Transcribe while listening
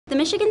The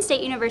Michigan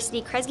State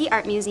University Kresge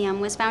Art Museum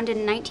was founded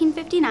in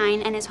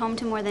 1959 and is home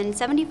to more than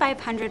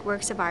 7,500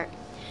 works of art.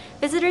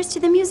 Visitors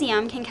to the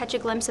museum can catch a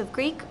glimpse of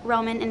Greek,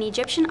 Roman, and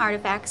Egyptian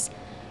artifacts,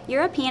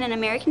 European and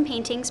American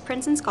paintings,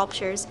 prints, and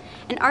sculptures,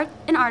 and art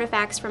and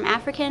artifacts from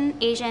African,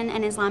 Asian,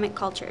 and Islamic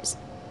cultures.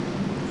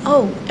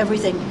 Oh,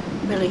 everything,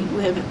 really.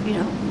 We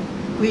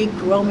have, Greek,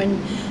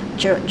 Roman,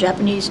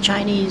 Japanese,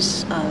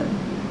 Chinese,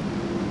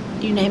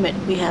 you name it,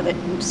 we have it.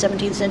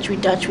 17th century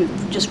Dutch,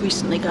 we've just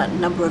recently got a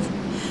number of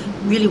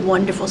really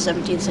wonderful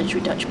 17th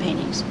century Dutch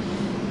paintings.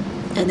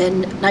 And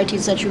then 19th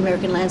century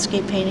American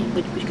landscape painting,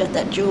 we've got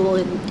that jewel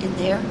in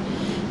there.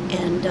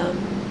 And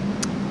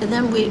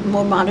then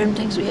more modern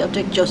things, we have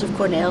Joseph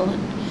Cornell,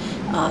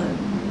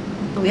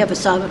 and we have a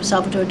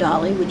Salvador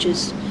Dali, which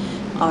is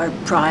our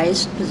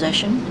prized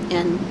possession,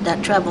 and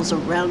that travels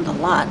around a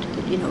lot.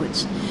 You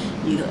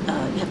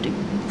have to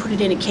put it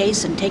in a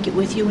case and take it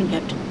with you, and you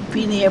have to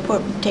be in the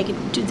airport, take it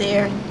to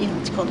there.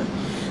 It's called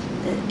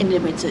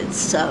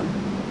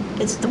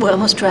it's the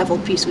most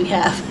traveled piece we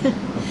have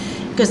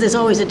because there's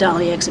always a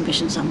Dali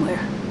exhibition somewhere.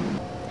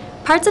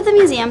 Parts of the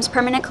museum's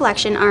permanent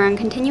collection are on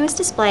continuous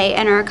display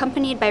and are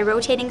accompanied by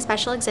rotating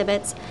special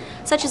exhibits,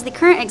 such as the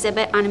current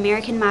exhibit on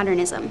American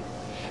modernism.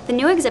 The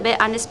new exhibit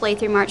on display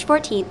through March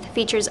 14th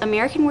features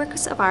American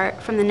works of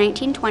art from the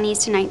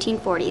 1920s to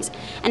 1940s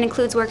and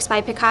includes works by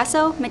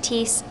Picasso,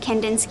 Matisse,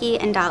 Kandinsky,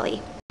 and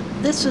Dali.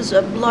 This is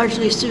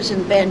largely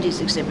Susan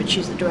Bandy's exhibit.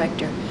 She's the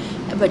director,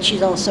 but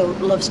she also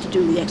loves to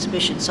do the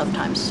exhibition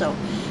sometimes. So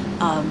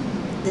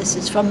this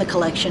is from the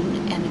collection,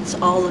 and it's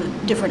all the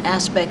different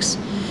aspects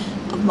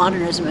of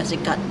modernism as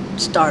it got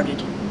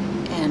started.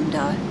 And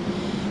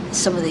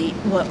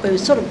it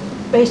was sort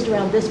of based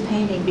around this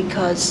painting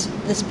because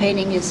this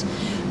painting is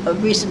a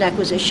recent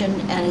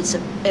acquisition, and it's a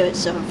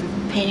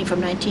painting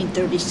from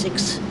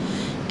 1936,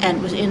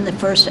 and was in the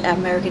first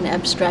American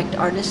Abstract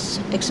Artists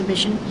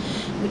exhibition,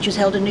 which was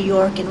held in New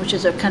York, and which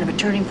is a kind of a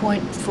turning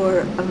point for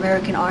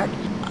American art.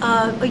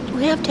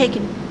 We have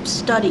taken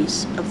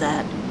studies of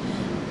that,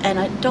 and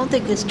I don't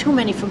think there's too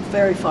many from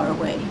very far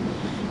away,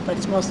 but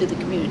it's mostly the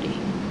community,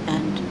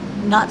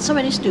 and not so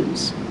many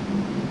students,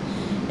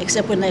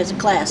 except when there's a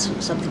class or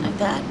something like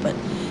that. But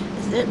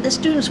the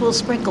students will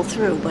sprinkle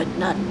through, but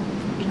not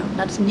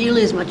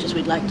nearly as much as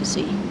we'd like to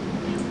see.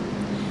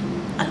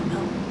 I don't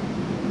know,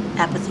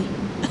 apathy.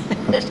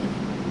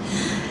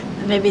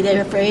 Maybe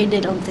they're afraid, they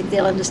don't think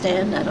they'll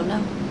understand, I don't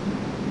know.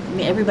 I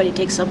mean, everybody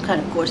takes some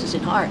kind of courses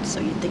in art, so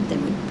you'd think they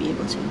would be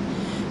able to.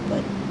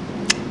 But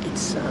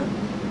it's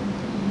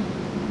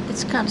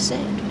kind of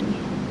sad, really.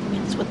 I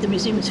mean, it's what the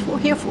museum is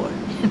here for.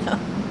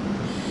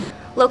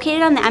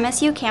 Located on the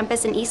MSU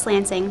campus in East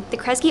Lansing, the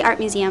Kresge Art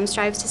Museum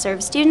strives to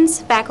serve students,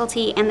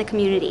 faculty, and the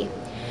community.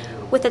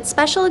 With its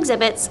special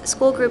exhibits,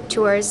 school group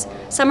tours,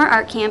 summer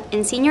art camp,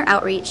 and senior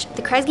outreach,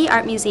 the Kresge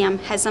Art Museum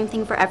has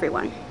something for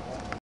everyone.